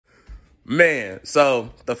Man,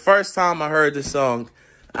 so the first time I heard this song,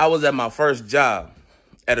 I was at my first job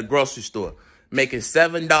at a grocery store, making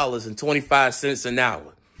 $7.25 an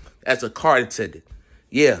hour as a cart attendant.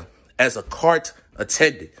 Yeah, as a cart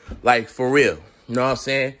attendant. Like, for real. You know what I'm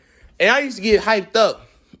saying? And I used to get hyped up,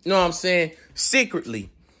 you know what I'm saying, secretly. You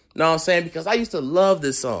know what I'm saying? Because I used to love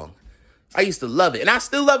this song. I used to love it. And I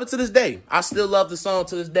still love it to this day. I still love the song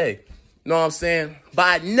to this day. You know what I'm saying?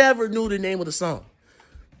 But I never knew the name of the song.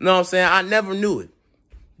 You know what I'm saying? I never knew it.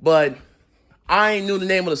 But I ain't knew the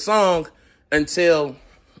name of the song until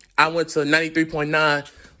I went to 93.9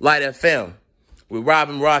 Light FM with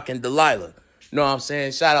Robin Rock and Delilah. You know what I'm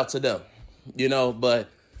saying? Shout out to them. You know, but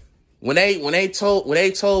when they told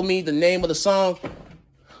me the name of the song,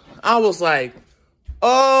 I was like,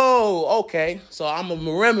 oh, okay. So I'm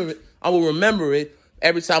gonna remember it. I will remember it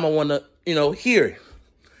every time I wanna, hear it.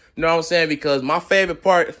 You know what I'm saying? Because my favorite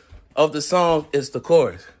part of the song is the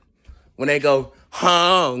chorus. When they go,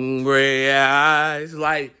 hungry eyes.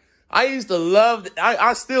 Like, I used to love it.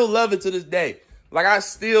 I still love it to this day. Like, I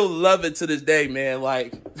still love it to this day, man.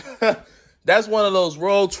 Like, that's one of those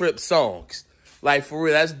road trip songs. Like, for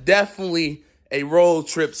real, that's definitely a road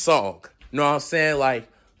trip song. You know what I'm saying? Like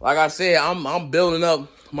I said, I'm building up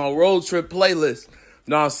my road trip playlist.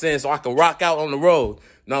 You know what I'm saying? So I can rock out on the road.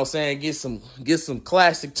 You know what I'm saying? Get some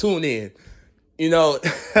classic tune in. You know,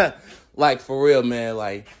 like, for real, man.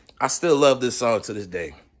 Like, I still love this song to this day.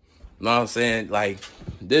 You know what I'm saying? Like,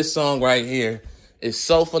 this song right here is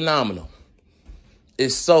so phenomenal.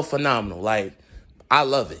 It's so phenomenal. Like, I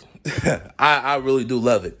love it. I really do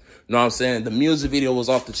love it. You know what I'm saying? The music video was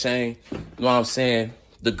off the chain. You know what I'm saying?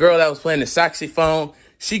 The girl that was playing the saxophone,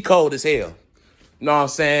 she cold as hell. You know what I'm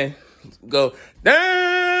saying? Go.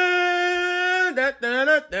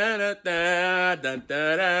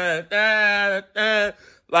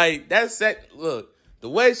 Like, look, the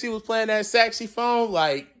way she was playing that saxophone,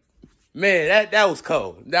 like, man, that was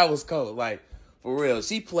cold. That was cold. Like, for real.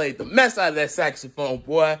 She played the mess out of that saxophone,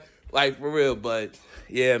 boy. Like, for real. But,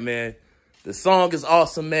 yeah, man. The song is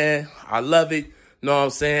awesome, man. I love it. You know what I'm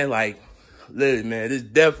saying? Like, literally, man, this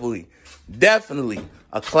definitely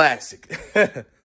a classic.